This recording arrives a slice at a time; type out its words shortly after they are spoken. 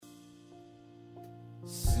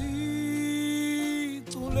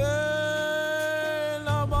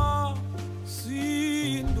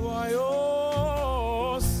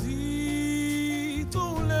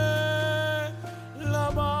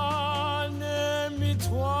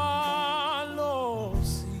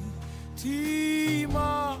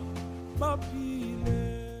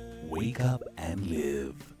Wake up and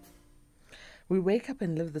live. We wake up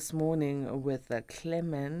and live this morning with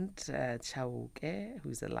Clement Chauke,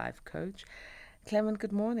 who's a life coach. Clement,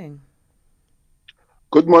 good morning.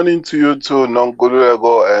 Good morning to you too,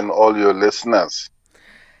 Nongulego, and all your listeners.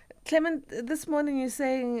 Clement, this morning you're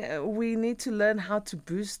saying we need to learn how to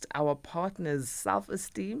boost our partner's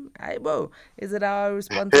self-esteem. Aibo, is it our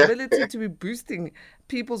responsibility to be boosting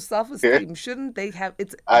people's self-esteem? Shouldn't they have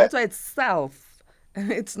that's why it's self.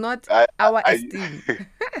 It's not our esteem.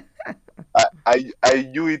 I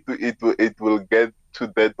knew it will get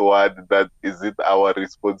to that one. That is it our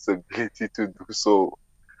responsibility to do so.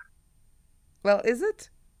 Well, is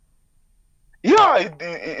it? Yeah,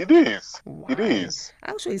 it is. Why? It is.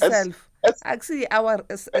 Actually, actually, our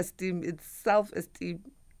esteem, it's self-esteem.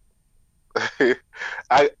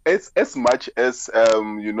 As much as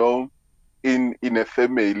in a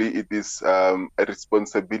family, it is a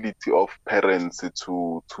responsibility of parents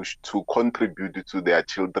to contribute to their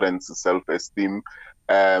children's self-esteem.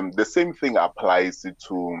 The same thing applies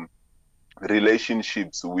to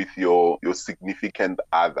relationships with your significant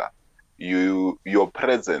other. Your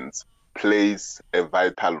presence plays a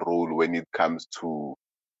vital role when it comes to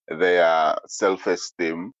their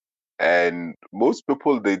self-esteem, and most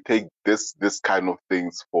people, they take this kind of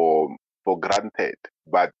things for granted.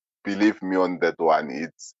 But believe me on that one,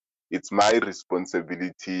 it's my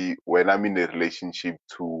responsibility when I'm in a relationship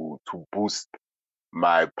to boost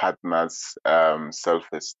my partner's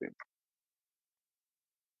self-esteem.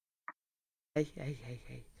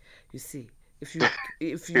 Hey. You see, if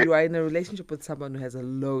you are in a relationship with someone who has a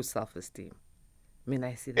low self-esteem, I mean,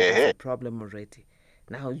 I see that as a problem already.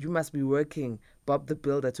 Now you must be working, Bob the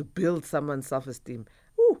Builder, to build someone's self-esteem.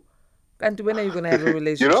 Ooh, and when are you gonna have a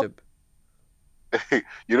relationship?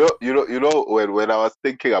 When I was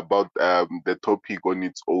thinking about the topic on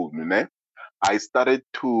its own, I started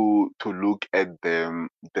to look at the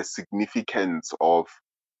significance of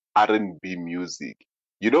R&B music.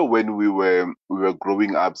 When we were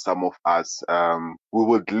growing up, some of us we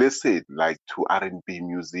would listen like to R&B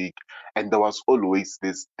music, and there was always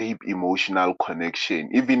this deep emotional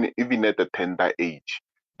connection, even at a tender age.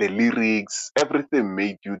 The lyrics, everything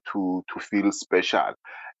made you to feel special.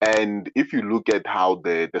 And if you look at how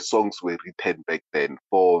the songs were written back then,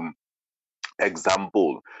 for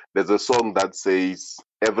example, there's a song that says,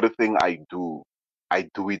 "Everything I do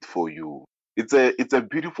it for you." It's a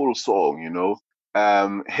beautiful song.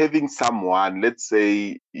 Having someone, let's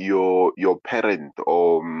say your parent,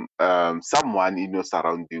 or someone in your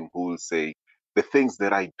surrounding, who will say, "The things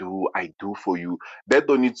that I do for you." That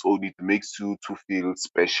on its own, it makes you to feel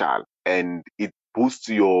special, and it boosts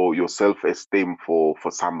your self-esteem for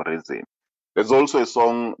some reason. There's also a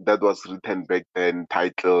song that was written back then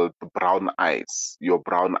titled "Brown Eyes," Your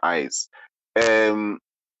Brown Eyes. Um,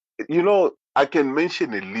 I can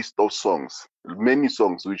mention a list of songs, many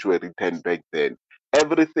songs which were written back then.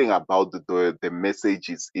 Everything about the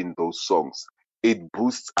messages in those songs, it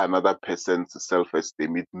boosts another person's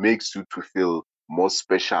self-esteem. It makes you to feel more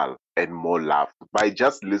special and more loved by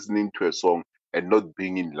just listening to a song and not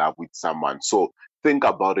being in love with someone. So think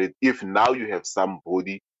about it. If now you have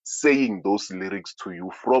somebody saying those lyrics to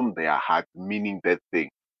you from their heart, meaning that thing,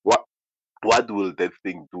 what will that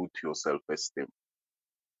thing do to your self-esteem?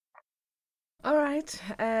 All right.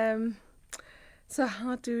 So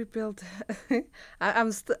how do we build?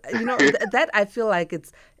 I'm still, that I feel like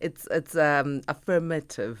it's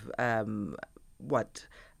affirmative. What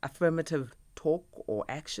affirmative talk or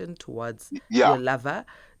action towards Yeah. your lover,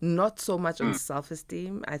 not so much on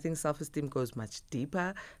self-esteem. I think self-esteem goes much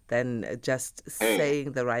deeper than just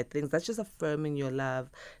saying the right things. That's just affirming your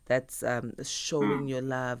love. That's showing your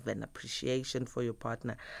love and appreciation for your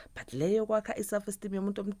partner. But leyo kwakha self-esteem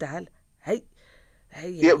yomuntu omdala. Hey.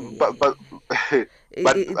 Yeah, but It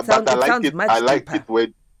I like sounds it. much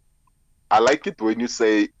deeper. I like it when you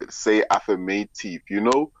say affirmative.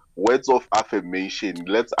 Words of affirmation.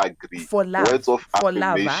 Let's agree. For Words love, of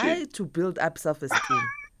affirmation. to build up self-esteem.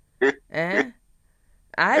 Eh?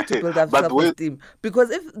 I to build up But when self-esteem,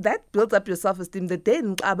 because if that builds up your self-esteem, the day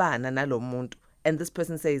ngixabana nalo muntu, and this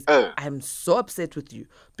person says, "I'm so upset with you,"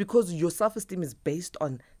 because your self-esteem is based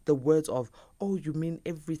on the words of, "Oh, you mean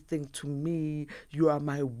everything to me. You are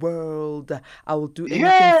my world. I will do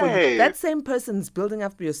anything for you." That same person's building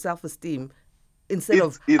up your self-esteem instead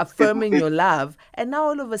of affirming your love. And now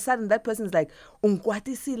all of a sudden that person is like,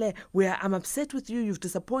 "Ungwatisile, where I'm upset with you. You've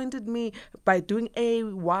disappointed me by doing A,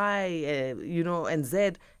 Y, and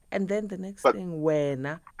Z." And then the next thing,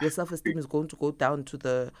 when your self-esteem is going to go down to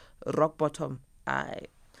the rock bottom, I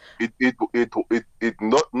It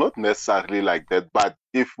not necessarily like that, but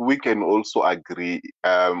if we can also agree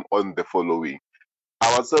on the following.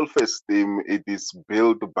 Our self-esteem, it is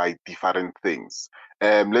built by different things.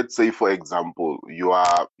 Let's say, for example, you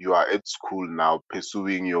are at school now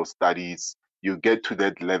pursuing your studies. You get to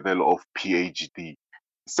that level of PhD.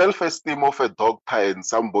 Self-esteem of a doctor and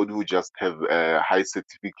somebody who just have a high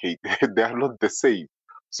certificate, they are not the same.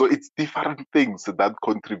 So it's different things that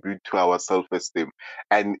contribute to our self-esteem,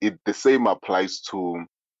 and the same applies to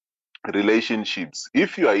relationships.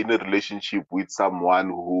 If you are in a relationship with someone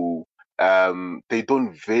who they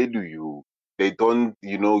don't value you, they don't,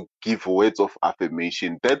 give words of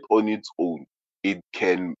affirmation, that on its own, it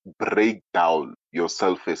can break down your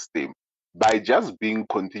self-esteem by just being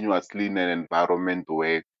continuously in an environment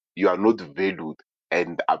where you are not valued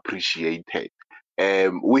and appreciated.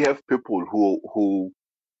 We have people who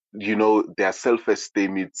their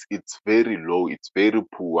self-esteem, it's very low, it's very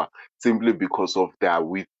poor, simply because of their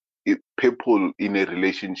with people in a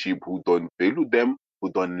relationship who don't value them,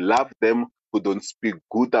 who don't love them, who don't speak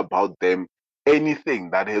good about them.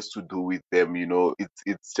 Anything that has to do with them,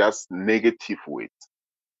 it's just negative with.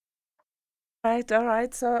 Right, all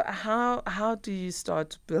right. So how do you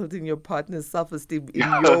start building your partner's self-esteem in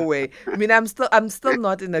your way? I mean, I'm still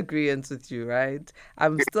not in agreement with you, right?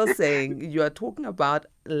 I'm still saying you are talking about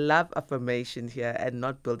love affirmation here and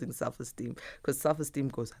not building self-esteem, because self-esteem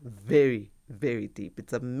goes very, very deep.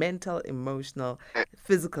 It's a mental, emotional,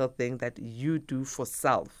 physical thing that you do for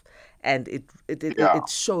self, and Yeah. it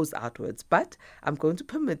shows outwards. But I'm going to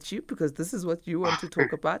permit you, because this is what you want to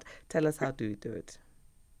talk about. Tell us, how do you do it?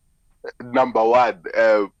 Number one,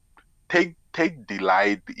 take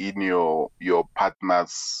delight in your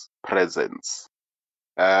partner's presence.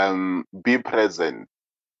 Be present.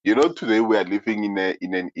 Today we are living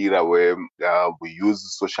in an era where we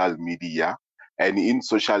use social media, and in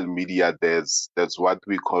social media, there's what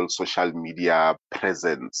we call social media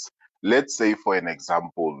presence. Let's say, for an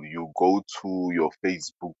example, you go to your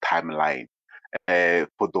Facebook timeline.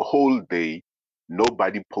 For the whole day,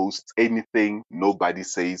 nobody posts anything, nobody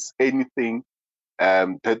says anything.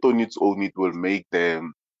 That on its own, it will make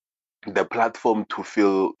the platform to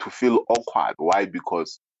feel awkward. Why?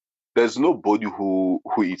 Because there's nobody who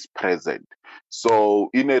is present. So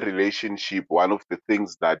in a relationship, one of the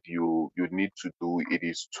things that you need to do, it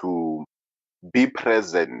is to be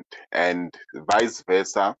present, and vice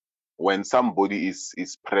versa. When somebody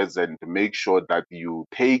is present, make sure that you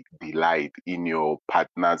take delight in your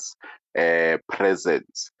partner's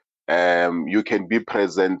presence. You can be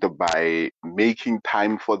present by making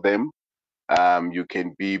time for them. You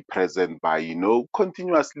can be present by,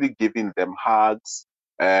 continuously giving them hugs,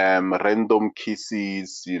 random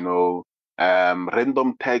kisses,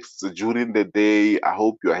 random texts during the day. I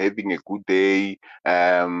hope you're having a good day.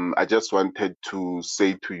 I just wanted to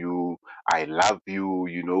say to you, I love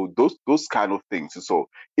you, those kind of things. So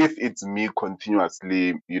if it's me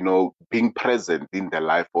continuously, being present in the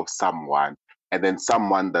life of someone, and then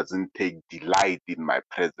someone doesn't take delight in my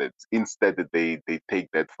presence, instead they take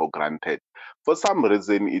that for granted, for some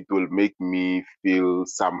reason it will make me feel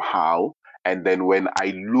somehow. And then when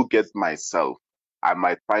I look at myself, I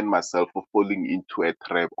might find myself falling into a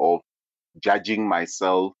trap of judging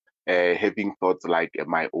myself, having thoughts like,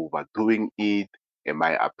 am I overdoing it? Am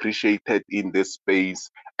I appreciated in this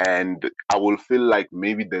space? And I will feel like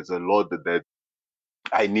maybe there's a lot that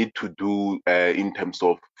I need to do in terms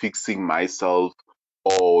of fixing myself,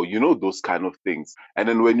 or those kind of things. And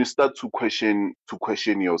then when you start to question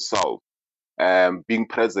yourself, being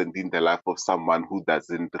present in the life of someone who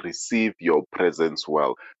doesn't receive your presence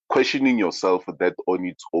well, questioning yourself, that on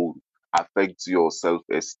its own affects your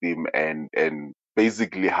self-esteem, and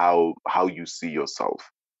basically how you see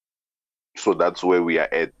yourself. So that's where we are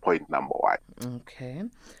at point number one. Okay.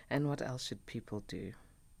 And what else should people do?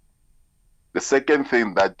 The second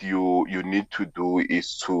thing that you need to do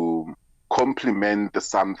is to compliment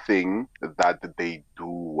something that they do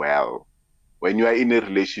well. When you are in a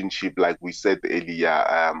relationship, like we said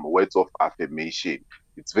earlier, words of affirmation,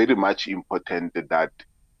 it's very much important that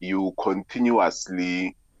you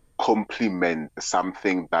continuously compliment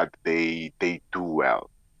something that they do well.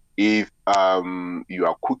 If you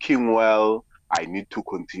are cooking well, I need to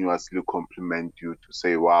continuously compliment you to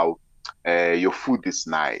say, wow, your food is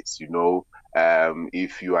nice.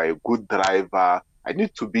 If you are a good driver, I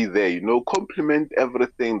need to be there, compliment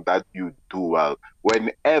everything that you do well.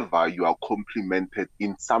 Whenever you are complimented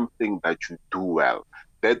in something that you do well,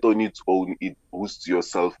 that on its own, it boosts your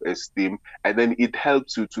self-esteem, and then it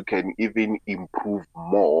helps you to can even improve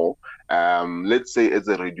more. Let's say, as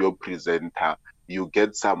a radio presenter, you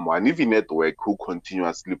get someone, even at work, who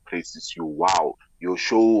continuously praises you. Wow, your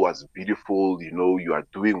show was beautiful. You are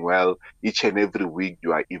doing well. Each and every week,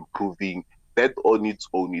 you are improving. That on its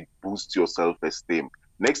own, it boosts your self-esteem.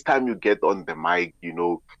 Next time you get on the mic,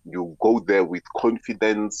 you go there with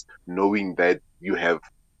confidence, knowing that you have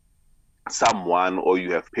someone or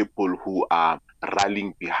you have people who are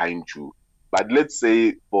rallying behind you. But let's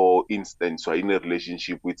say, for instance, you're in a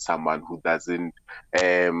relationship with someone who doesn't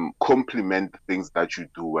compliment things that you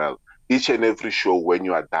do well. Each and every show, when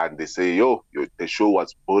you are done, they say, "Yo, the show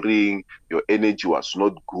was boring. Your energy was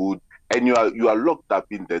not good," and you are locked up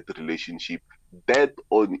in that relationship. That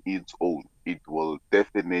on its own, it will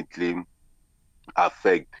definitely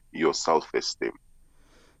affect your self-esteem.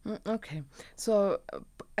 Okay, so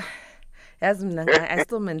as I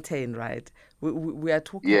still maintain, right? We are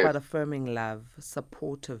talking Yes. about affirming love,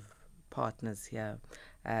 supportive partners here,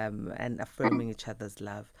 and affirming each other's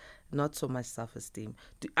love, not so much self-esteem.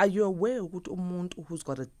 Are you aware of umuntu who's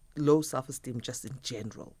got a low self-esteem just in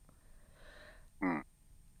general? Mm.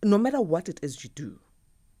 No matter what it is you do,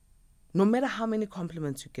 no matter how many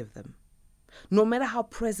compliments you give them, no matter how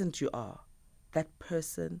present you are, that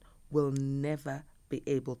person will never be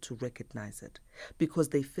able to recognize it because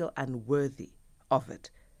they feel unworthy of it,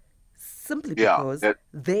 simply Yeah. because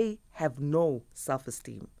they have no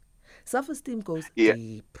self-esteem. Self-esteem goes Yeah.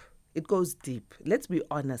 deep. It goes deep. Let's be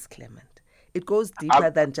honest, Clement. It goes deeper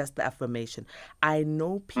than just the affirmation. I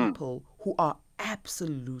know people who are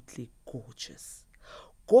absolutely gorgeous.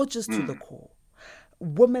 Gorgeous to the core.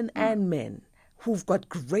 Women and men who've got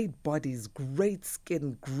great bodies, great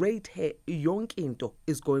skin, great hair. Yonke into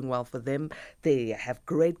is going well for them. They have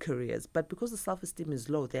great careers. But because the self-esteem is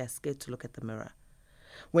low, they are scared to look at the mirror.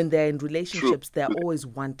 When they're in relationships, they're always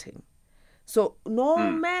wanting. So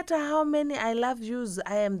no matter how many I love yous,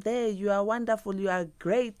 I am there, you are wonderful, you are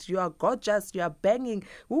great, you are gorgeous, you are banging,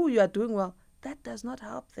 ooh, you are doing well, that does not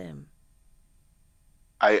help them.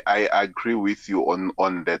 I agree with you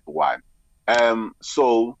on that one.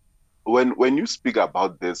 So when you speak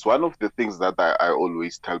about this, one of the things that I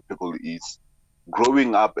always tell people is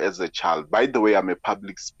growing up as a child. By the way, I'm a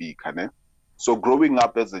public speaker, ne? So growing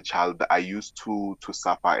up as a child, I used to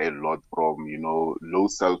suffer a lot from, low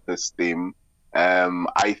self-esteem.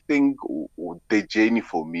 I think the journey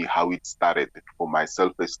for me, how it started for my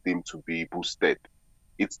self-esteem to be boosted,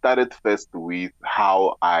 it started first with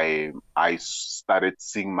how I started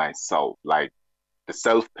seeing myself, like the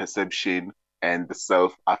self perception and the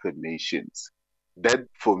self affirmations. That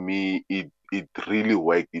for me, it really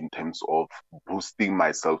worked in terms of boosting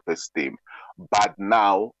my self esteem. But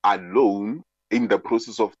now, alone, in the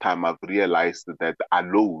process of time, I've realized that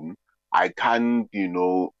alone, I can't,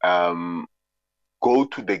 go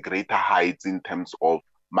to the greater heights in terms of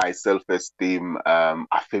my self-esteem,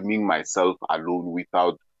 affirming myself alone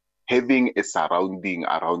without having a surrounding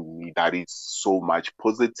around me that is so much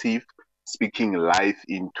positive, speaking life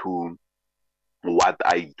into what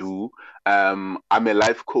I do. I'm a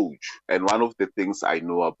life coach, and one of the things I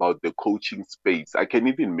know about the coaching space, I can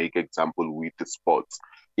even make example with the sports.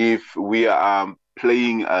 If we are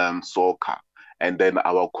playing soccer, and then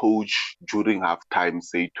our coach during halftime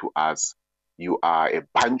say to us, "You are a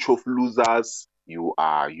bunch of losers. You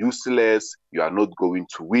are useless. You are not going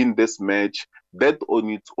to win this match." That on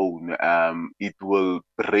its own, it will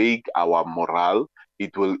break our morale.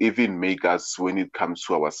 It will even make us, when it comes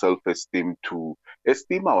to our self-esteem, to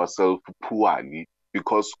esteem ourselves poorly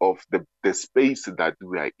because of the space that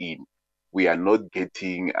we are in. We are not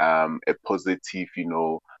getting a positive,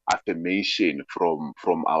 affirmation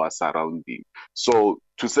from our surrounding. So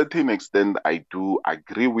to a certain extent, I do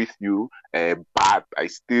agree with you, but I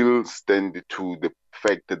still stand to the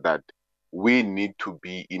fact that we need to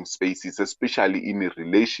be in spaces, especially in a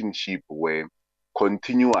relationship where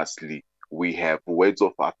continuously we have words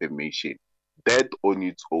of affirmation. That on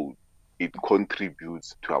its own, it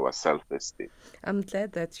contributes to our self-esteem. I'm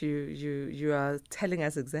glad that you are telling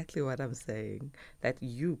us exactly what I'm saying. That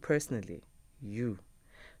you personally, you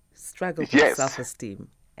struggled with Yes. self-esteem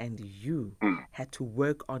and you Mm, had to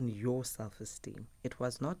work on your self-esteem. It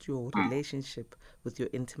was not your mm. relationship with your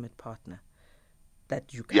intimate partner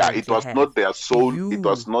that you Yeah, it currently was have. not their sole. It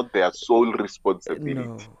was You not their sole responsibility.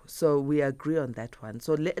 no. So we agree on that one.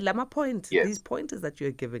 So my point, these Yes. pointers that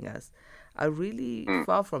you're giving us are really Mm.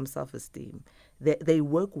 far from self-esteem. They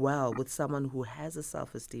work well with someone who has a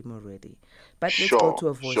self-esteem already. But let's go Sure. to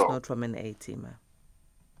a voice Sure. note from an A-teamer.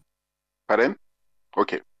 Pardon?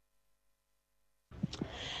 Okay.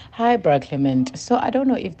 Hi, Clement. So I don't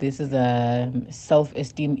know if this is a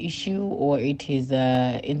self-esteem issue or it is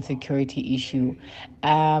a insecurity issue.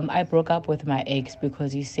 I broke up with my ex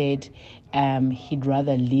because he said he'd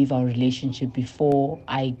rather leave our relationship before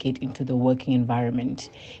I get into the working environment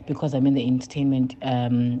because I'm in the entertainment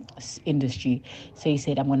industry. So he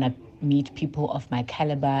said, I'm going to meet people of my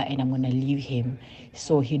caliber and I'm going to leave him.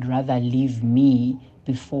 So he'd rather leave me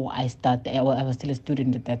before I start. I was still a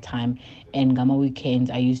student at that time. And Gamma weekends,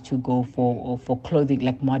 I used to go for clothing,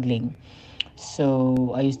 like modeling.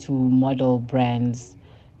 So I used to model brands,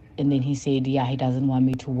 and then he said, yeah, he doesn't want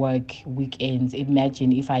me to work weekends.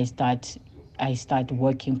 Imagine if I start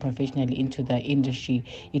working professionally into the industry,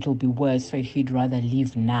 it will be worse. So he'd rather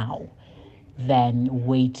leave now than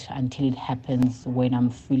wait until it happens when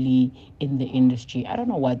I'm fully in the industry. I don't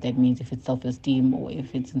know what that means, if it's self-esteem or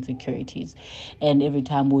if it's insecurities. And every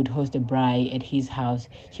time we would host a braai at his house,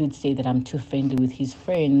 he would say that I'm too friendly with his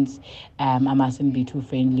friends. I mustn't be too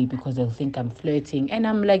friendly because they'll think I'm flirting. And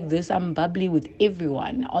I'm like this, I'm bubbly with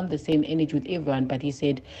everyone, on the same energy with everyone. But he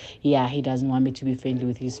said, yeah, he doesn't want me to be friendly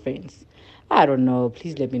with his friends. I don't know.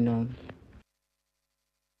 Please let me know.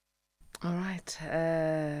 All right,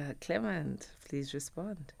 Clement, please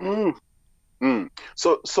respond. Mm, mm.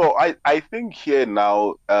 So I think here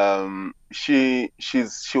now, she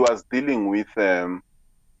was dealing with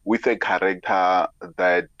a character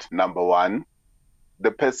that, number one,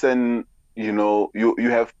 the person,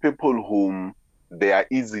 you have people whom they are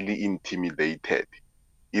easily intimidated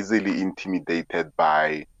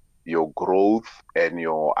by your growth and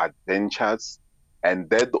your adventures. And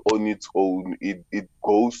that on its own, it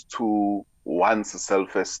goes to one's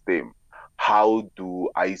self-esteem. How do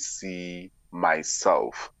I see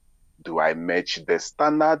myself? Do I match the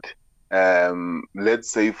standard?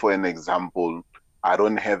 Let's say, for an example, I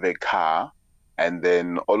don't have a car, and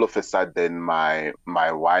then all of a sudden my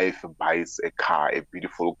wife buys a car, a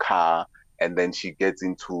beautiful car, and then she gets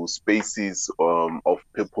into spaces of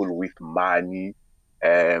people with money.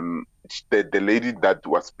 The lady that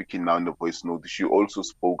was speaking now in the voice note, she also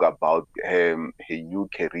spoke about her new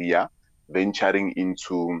career, venturing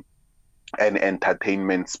into an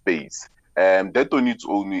entertainment space. That on its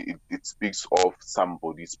own, it speaks of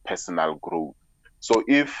somebody's personal growth. So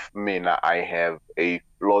if, Mina, I have a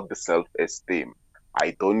flawed self-esteem,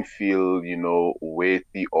 I don't feel,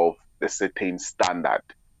 worthy of a certain standard,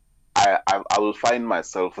 I will find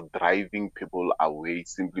myself driving people away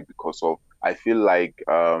simply because of I feel like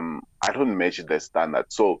I don't match the standard.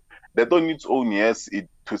 So that on its own, yes, it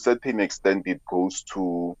to a certain extent it goes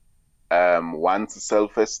to one's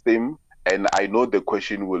self-esteem. And I know the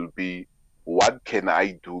question will be, what can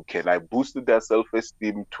I do? Can I boost their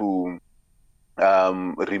self-esteem to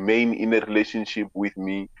remain in a relationship with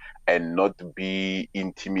me and not be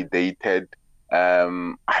intimidated?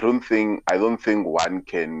 I don't think one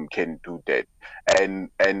can do that.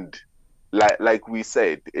 And like we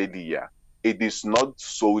said earlier, it is not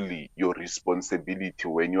solely your responsibility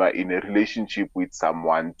when you are in a relationship with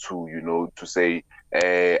someone to to say,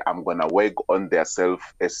 I'm gonna work on their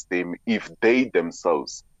self-esteem if they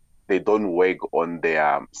themselves they don't work on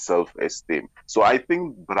their self-esteem. So I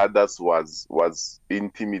think brothers was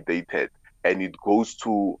intimidated, and it goes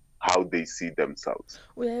to how they see themselves.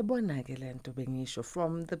 Uyayibona ke le nto bengisho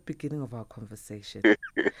from the beginning of our conversation.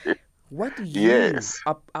 What you Yes.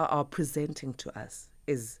 are presenting to us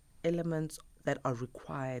is elements that are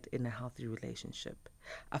required in a healthy relationship.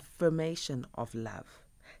 Affirmation of love.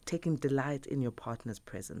 Taking delight in your partner's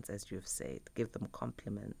presence, as you've said. Give them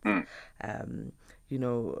compliments. Mm.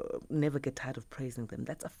 Never get tired of praising them.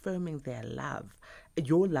 That's affirming their love,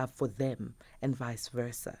 your love for them, and vice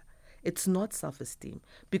versa. It's not self-esteem,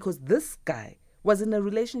 because this guy was in a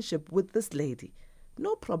relationship with this lady.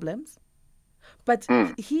 No problems. But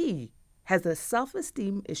he has a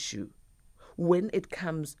self-esteem issue when it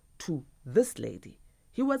comes to this lady.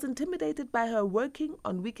 He was intimidated by her working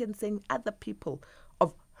on weekends, saying other people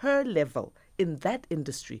of her level in that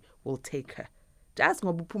industry will take her. Just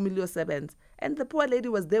ngoba uphumile uyosebenza. And the poor lady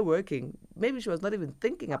was there working. Maybe she was not even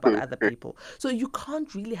thinking about other people. So you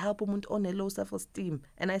can't really help umuntu on a low self-esteem.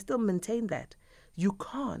 And I still maintain that. You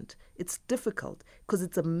can't. It's difficult because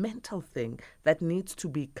it's a mental thing that needs to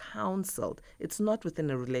be counseled. It's not within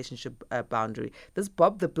a relationship boundary. This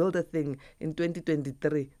Bob the Builder thing in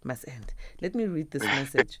 2023 must end. Let me read this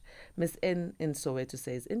message. Miss N in Soweto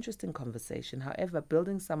says, interesting conversation. However,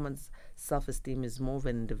 building someone's self-esteem is more of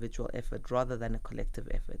an individual effort rather than a collective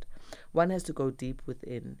effort. One has to go deep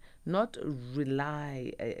within, not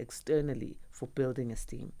rely externally for building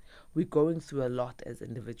esteem. We're going through a lot as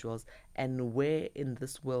individuals, and where in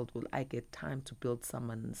this world will I get time to build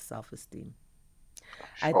someone's self-esteem?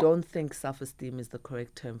 I don't think self-esteem is the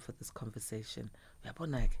correct term for this conversation.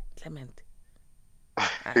 Uyabona-ke, Clement.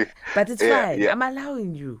 But it's Yeah, fine. yeah, I'm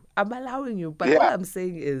allowing you. I'm allowing you. But all yeah. I'm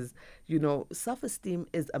saying is, self-esteem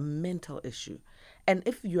is a mental issue. And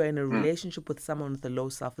if you're in a relationship with someone with a low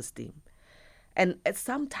self-esteem, and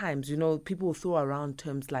sometimes, people will throw around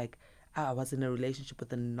terms like, I was in a relationship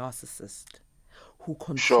with a narcissist who Sure.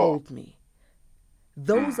 controlled me.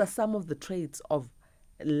 Those are some of the traits of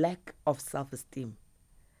lack of self-esteem.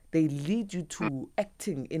 They lead you to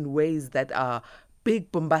acting in ways that are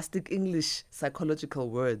big, bombastic English psychological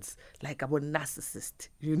words, like I'm a narcissist,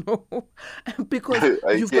 because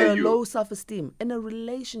I you've got hear a you. low self-esteem. In a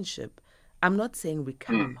relationship, I'm not saying we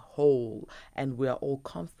come whole and we are all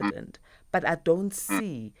confident, but I don't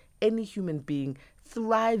see any human being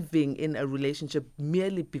thriving in a relationship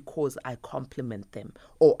merely because I compliment them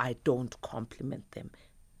or I don't compliment them.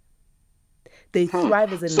 They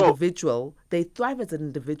thrive as an So, individual. They thrive as an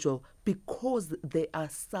individual because they are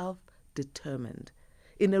self-determined.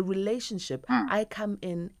 In a relationship, I come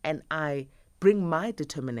in and I bring my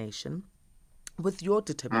determination with your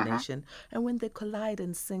determination, and when they collide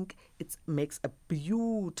and sync, it makes a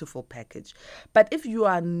beautiful package. But if you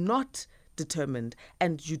are not determined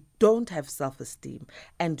and you don't have self-esteem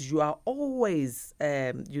and you are always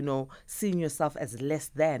seeing yourself as less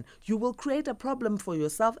than, you will create a problem for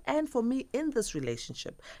yourself and for me in this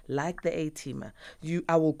relationship. Like the A-teamer,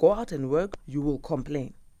 I will go out and work, you will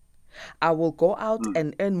complain. I will go out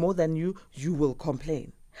and earn more than you, you will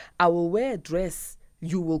complain. I will wear a dress,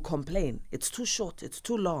 you will complain. It's too short, it's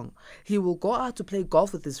too long. He will go out to play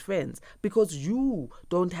golf with his friends because you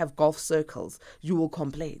don't have golf circles. You will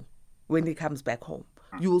complain when he comes back home.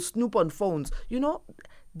 You will snoop on phones.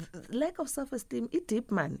 Lack of self-esteem, it deep,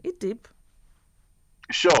 man. It deep.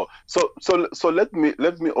 sure. So let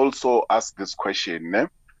me also ask this question.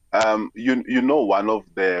 One of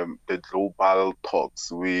the global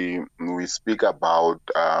talks we speak about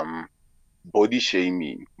body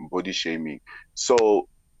shaming, body shaming. So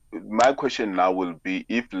my question now will be,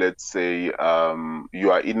 if let's say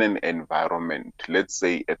you are in an environment, let's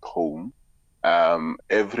say at home,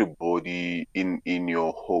 everybody in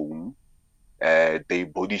your home, they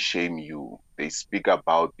body shame you. They speak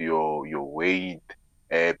about your weight.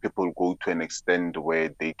 People go to an extent where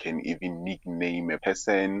they can even nickname a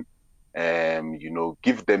person,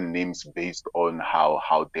 give them names based on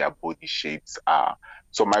how their body shapes are.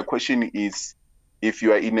 So my question is, if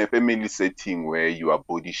you are in a family setting where you are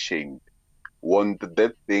body shamed, won't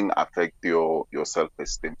that thing affect your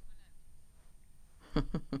self-esteem?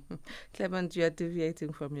 Clement, you are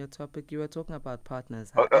deviating from your topic. You were talking about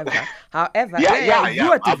partners. Uh, uh, However, yeah, yeah, yeah, you yeah.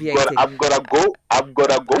 are I'm gonna deviating. I'm gonna go I'm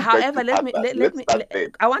gonna go back However, to partners. let Let's me. start there.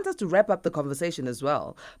 I want us to wrap up the conversation as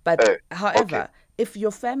well. But Okay. however, if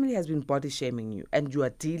your family has been body shaming you and you are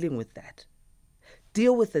dealing with that,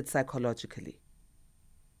 deal with it psychologically.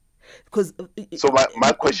 Because So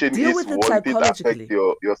my question deal is, with it won't it affect psychologically.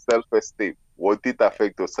 your self-esteem? Won't it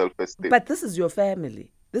affect your self-esteem? But this is your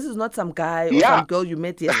family. This is not some guy or Yeah, some girl you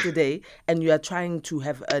met yesterday and you are trying to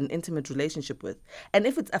have an intimate relationship with. And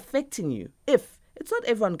if it's affecting you, if it's not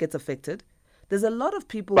everyone gets affected. There's a lot of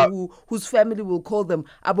people but whose family will call them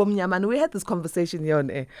Abo Mnyamane. We had this conversation here on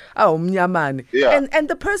air. Oh, Mnyamane. yeah, And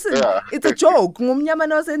the person, yeah. it's a joke.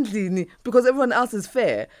 Mnyamane wasendlini because everyone else is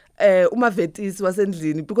fair. Umavetis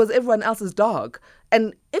wasendlini because everyone else is dark.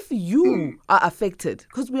 And if you Mm, are affected,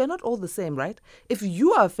 because we are not all the same, right? If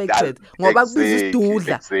you are that, affected, ngoba kubiza exactly,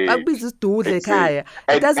 isidudla, exactly, bakubiza isidudla exactly. ekhaya,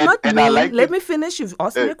 it does not And I mean, like let it. me finish, you've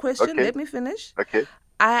asked me a question, Okay, let me finish. okay.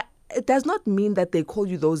 It does not mean that they call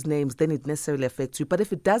you those names, then it necessarily affects you. But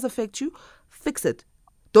if it does affect you, fix it.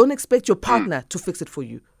 Don't expect your Mm, partner to fix it for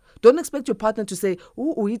you. Don't expect your partner to say,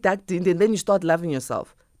 ooh, eat that din, and then you start loving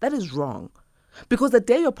yourself. That is wrong. Because the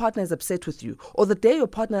day your partner is upset with you, or the day your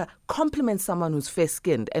partner compliments someone who's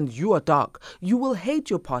fair-skinned and you are dark, you will hate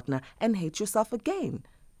your partner and hate yourself again.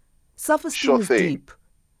 Self-esteem sure is thing, deep.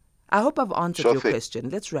 I hope I've answered sure your thing. question.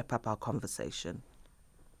 Let's wrap up our conversation.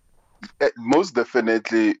 Most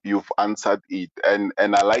definitely, you've answered it, and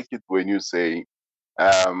I like it when you say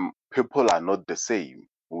people are not the same.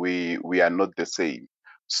 We are not the same.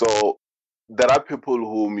 So there are people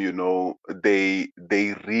whom they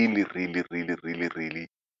really, really, really, really, really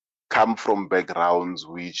come from backgrounds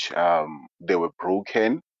which they were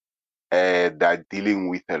broken. They're dealing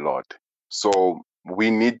with a lot. So we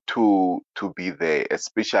need to be there,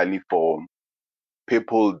 especially for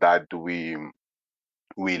people that we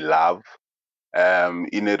love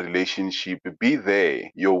in a relationship. Be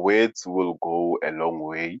there. Your words will go a long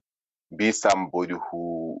way. Be somebody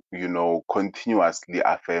who continuously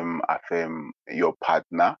affirm your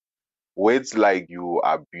partner. Words like, you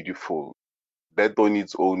are beautiful, that on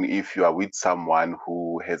its own, if you are with someone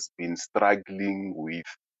who has been struggling with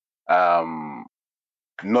um,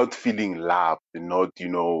 not feeling loved, not,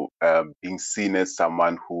 being seen as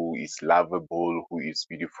someone who is lovable, who is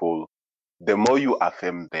beautiful, the more you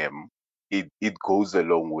affirm them, it goes a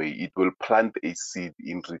long way. It will plant a seed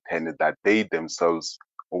in return that they themselves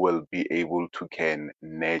will be able to can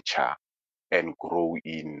nurture and grow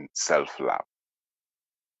in self-love.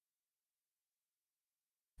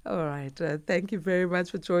 All right. Thank you very much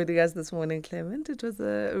for joining us this morning, Clement. It was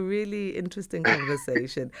a really interesting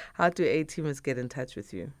conversation. How do A-teamers get in touch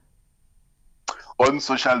with you? On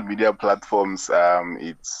social media platforms,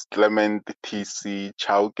 it's Clement TC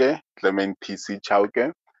Chauke, Clement TC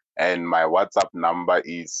Chauke, and my WhatsApp number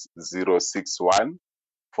is 061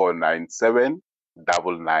 497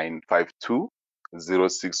 9952,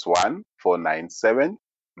 061 497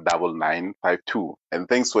 9952. And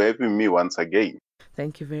thanks for having me once again.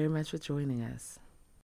 Thank you very much for joining us.